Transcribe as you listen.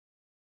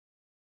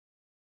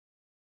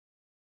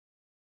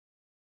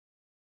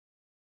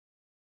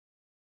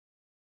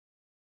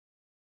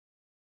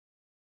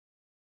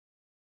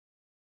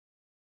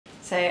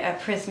so a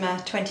Prisma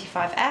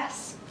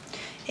 25S.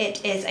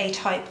 It is a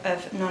type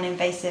of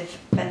non-invasive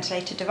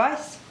ventilator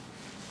device.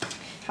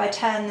 If I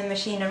turn the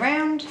machine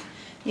around,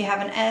 you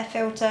have an air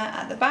filter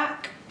at the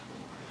back,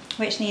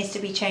 which needs to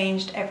be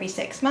changed every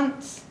 6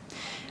 months.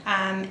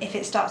 If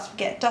it starts to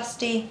get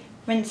dusty,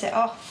 rinse it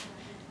off,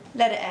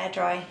 let it air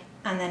dry,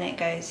 and then it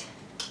goes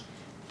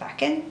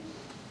back in.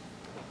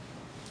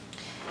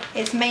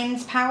 It's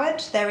mains powered,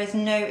 there is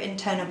no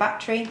internal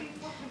battery.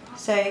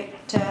 So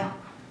to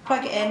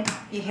plug it in,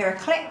 you hear a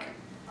click.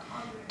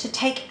 To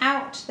take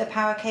out the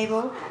power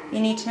cable, you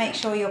need to make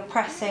sure you're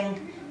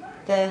pressing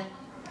the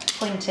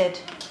pointed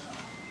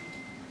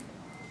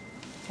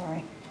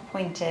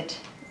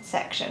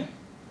section.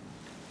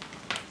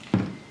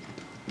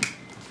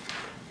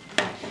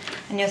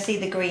 And you'll see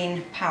the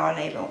green power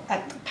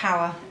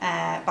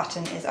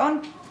button is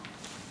on.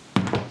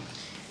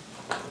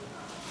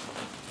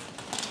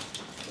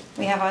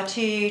 We have our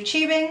two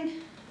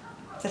tubing,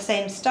 the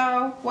same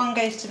style. One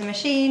goes to the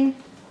machine,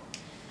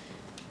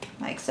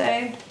 like so,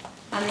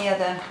 and the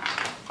other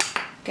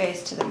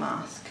goes to the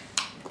mask.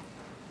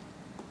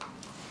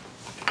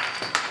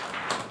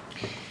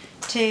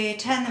 To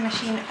turn the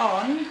machine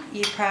on,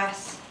 you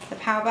press the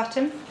power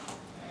button,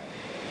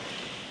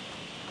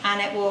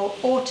 and it will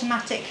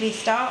automatically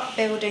start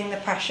building the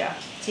pressure.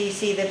 So you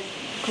see the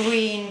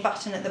green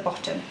button at the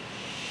bottom.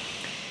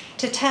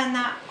 To turn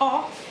that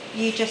off,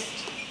 you just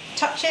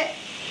touch it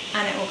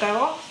and it will go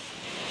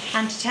off,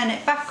 and to turn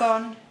it back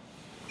on,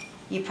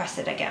 you press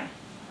it again.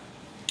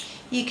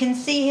 You can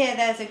see here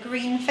there's a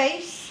green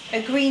face.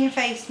 A green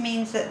face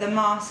means that the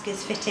mask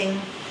is fitting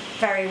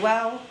very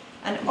well.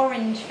 An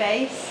orange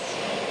face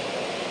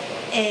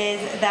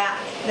is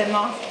that the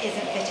mask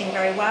isn't fitting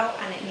very well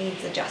and it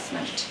needs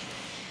adjustment.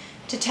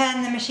 To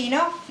turn the machine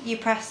off, you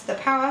press the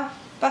power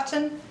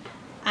button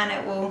and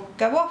it will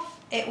go off.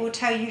 It will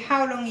tell you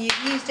how long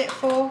you've used it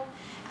for,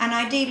 and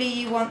ideally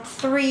you want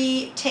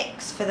 3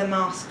 ticks for the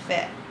mask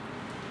fit.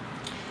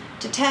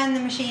 To turn the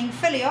machine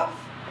fully off,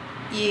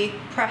 you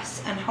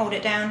press and hold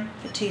it down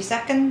for 2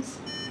 seconds.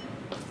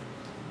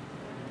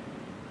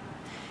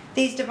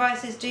 These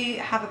devices do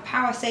have a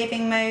power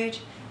saving mode.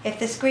 If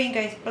the screen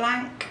goes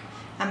blank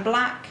and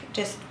black,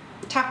 just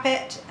tap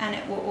it and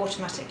it will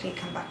automatically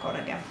come back on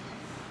again.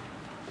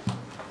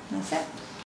 That's it.